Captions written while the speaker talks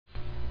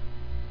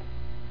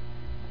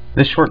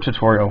This short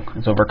tutorial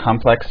is over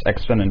complex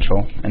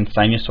exponential and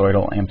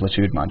sinusoidal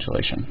amplitude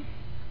modulation.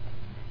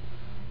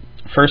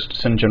 First,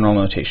 some general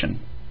notation.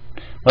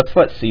 Let's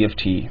let C of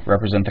t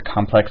represent the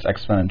complex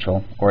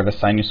exponential or the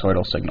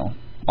sinusoidal signal,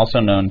 also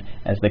known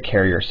as the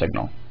carrier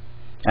signal.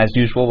 As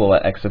usual, we'll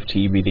let x of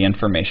t be the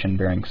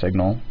information-bearing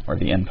signal, or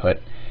the input,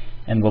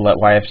 and we'll let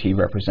y of t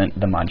represent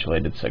the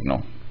modulated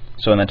signal.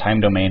 So in the time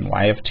domain,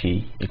 y of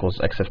t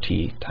equals x of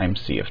t times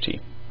c of t.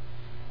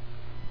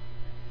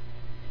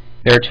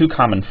 There are two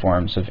common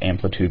forms of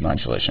amplitude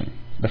modulation.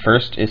 The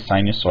first is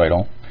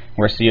sinusoidal,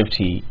 where c of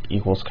t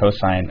equals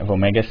cosine of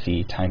omega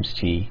c times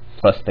t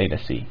plus theta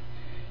c.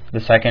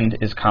 The second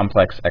is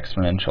complex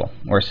exponential,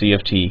 where c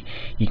of t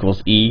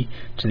equals e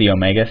to the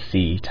omega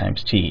c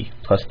times t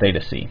plus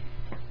theta c.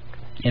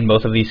 In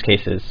both of these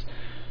cases,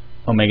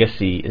 omega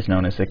c is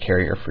known as the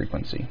carrier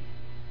frequency.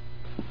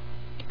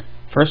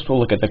 First, we'll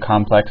look at the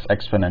complex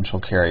exponential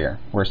carrier,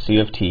 where c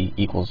of t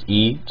equals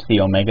e to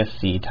the omega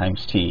c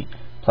times t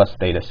plus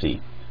theta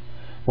c.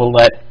 We'll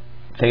let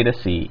theta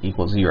c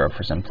equal 0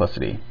 for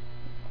simplicity.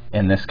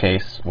 In this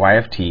case, y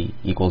of t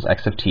equals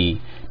x of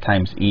t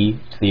times e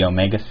to the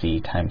omega c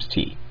times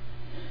t.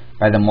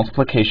 By the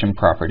multiplication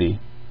property,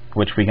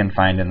 which we can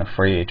find in the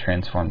Fourier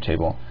transform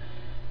table,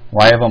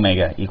 y of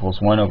omega equals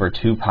 1 over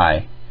 2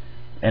 pi,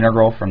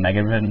 integral from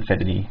negative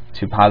infinity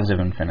to positive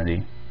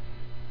infinity,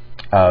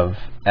 of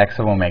x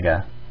of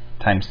omega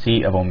times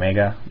c of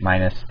omega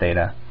minus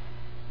theta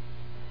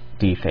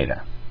d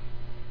theta.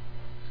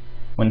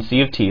 When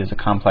c of t is a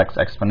complex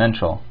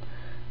exponential,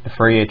 the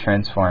Fourier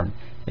transform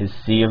is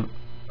c of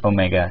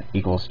omega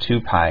equals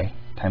 2 pi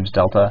times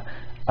delta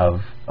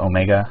of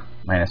omega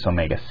minus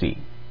omega c.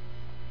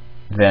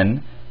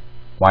 Then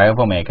y of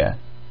omega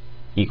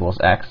equals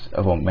x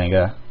of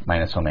omega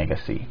minus omega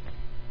c.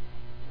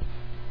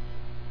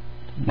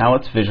 Now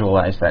let's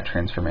visualize that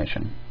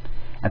transformation.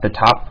 At the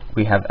top,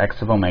 we have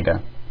x of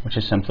omega, which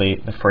is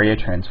simply the Fourier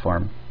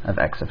transform of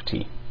x of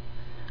t.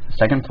 The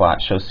second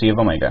plot shows c of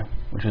omega,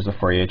 which is the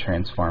Fourier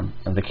transform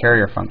of the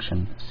carrier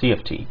function c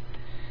of t.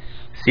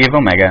 C of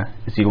omega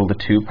is equal to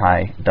 2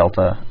 pi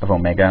delta of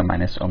omega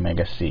minus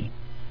omega c.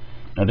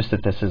 Notice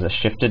that this is a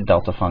shifted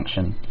delta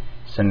function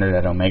centered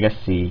at omega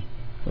c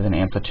with an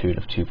amplitude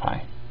of 2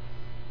 pi.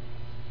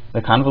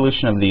 The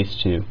convolution of these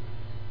two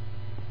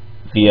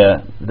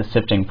via the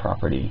shifting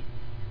property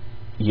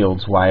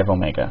yields y of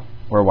omega,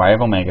 where y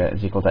of omega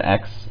is equal to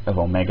x of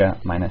omega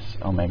minus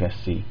omega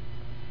c.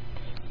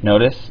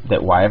 Notice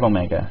that y of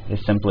omega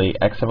is simply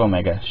x of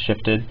omega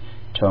shifted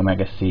to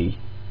omega c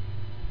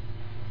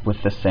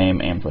with the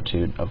same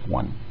amplitude of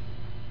 1.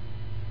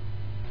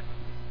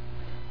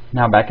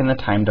 Now back in the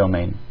time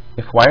domain,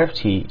 if y of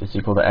t is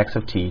equal to x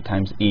of t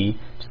times e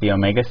to the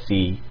omega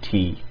c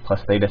t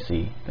plus theta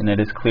c, then it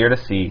is clear to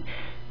see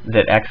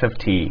that x of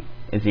t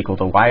is equal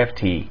to y of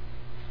t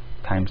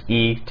times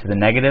e to the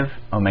negative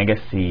omega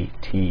c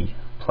t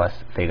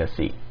plus theta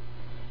c.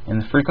 In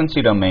the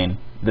frequency domain,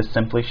 this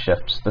simply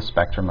shifts the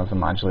spectrum of the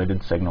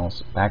modulated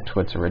signals back to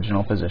its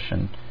original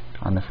position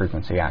on the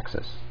frequency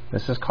axis.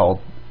 This is called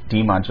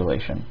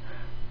demodulation,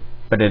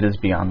 but it is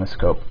beyond the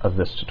scope of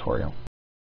this tutorial.